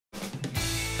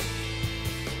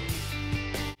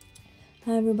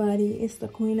Hi everybody, it's the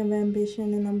Queen of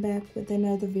Ambition and I'm back with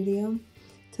another video.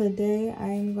 Today I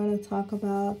am going to talk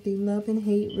about the love and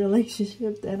hate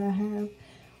relationship that I have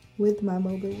with my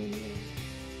mobility aid.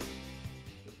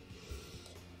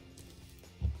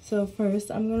 So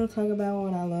first I'm going to talk about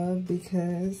what I love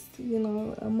because, you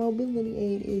know, a mobility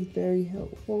aid is very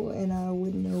helpful and I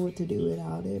wouldn't know what to do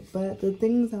without it. But the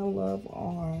things I love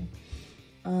are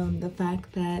the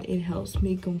fact that it helps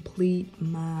me complete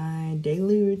my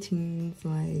daily routines,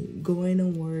 like going to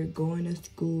work, going to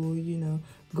school, you know,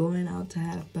 going out to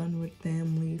have fun with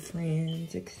family,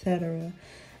 friends, etc.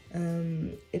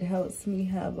 It helps me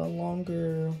have a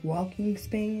longer walking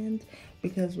span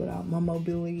because without my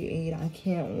mobility aid, I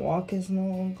can't walk as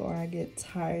long or I get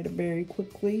tired very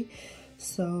quickly.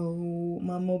 So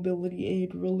my mobility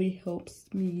aid really helps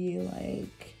me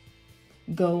like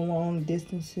go long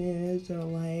distances or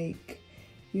like,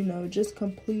 you know, just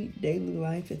complete daily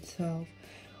life itself.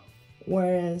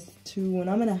 Whereas when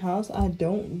I'm in a house, I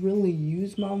don't really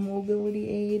use my mobility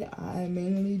aid. I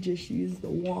mainly just use the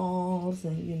walls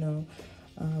and, you know,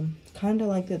 kind of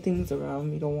like the things around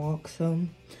me to walk. So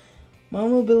my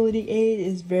mobility aid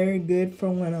is very good for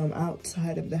when I'm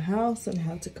outside of the house and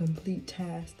have to complete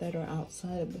tasks that are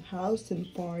outside of the house and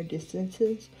far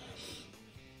distances.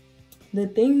 The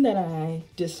thing that I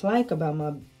dislike about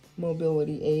my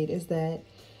mobility aid is that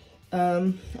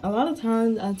a lot of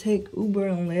times I take Uber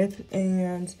and Lyft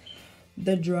and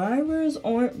the drivers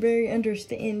aren't very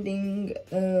understanding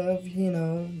of, you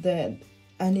know, that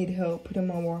I need help putting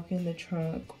my walker in the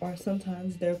trunk, or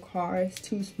sometimes their car is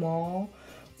too small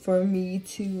for me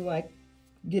to like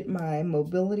get my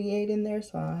mobility aid in there,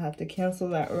 so I'll have to cancel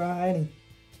that ride and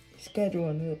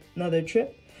schedule another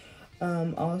trip.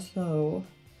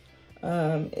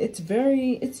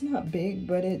 It's not big,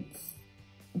 but it's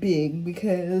big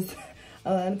because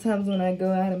a lot of times when I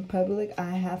go out in public,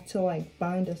 I have to like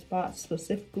find a spot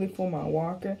specifically for my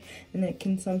walker, and it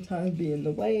can sometimes be in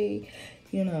the way,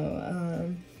 you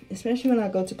know, especially when I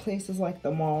go to places like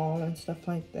the mall and stuff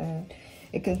like that.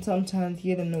 It can sometimes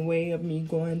get in the way of me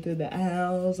going through the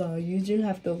aisles. I usually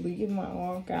have to leave my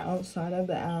walker outside of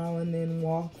the aisle and then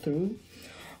walk through,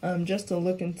 just to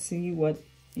look and see what,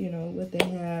 you know, what they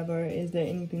have, or is there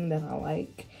anything that I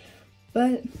like.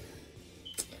 But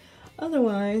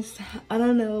otherwise, I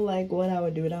don't know like what I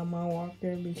would do without my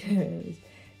walker because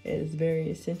it's very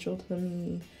essential to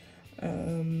me.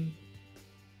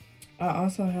 I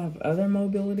also have other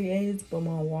mobility aids, but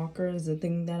my walker is the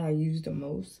thing that I use the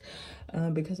most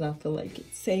because I feel like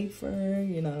it's safer,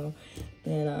 you know,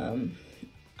 and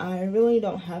I really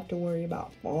don't have to worry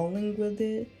about falling with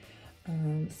it.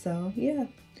 So yeah.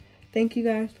 Thank you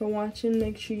guys for watching.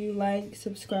 Make sure you like,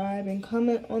 subscribe, and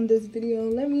comment on this video.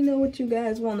 Let me know what you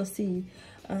guys want to see.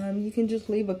 You can just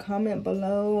leave a comment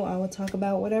below. I will talk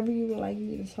about whatever you would like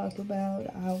me to talk about.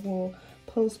 I will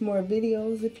post more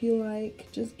videos if you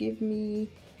like. Just give me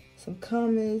some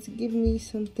comments. Give me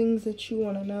some things that you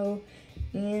want to know.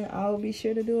 And I'll be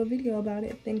sure to do a video about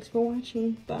it. Thanks for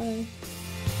watching. Bye.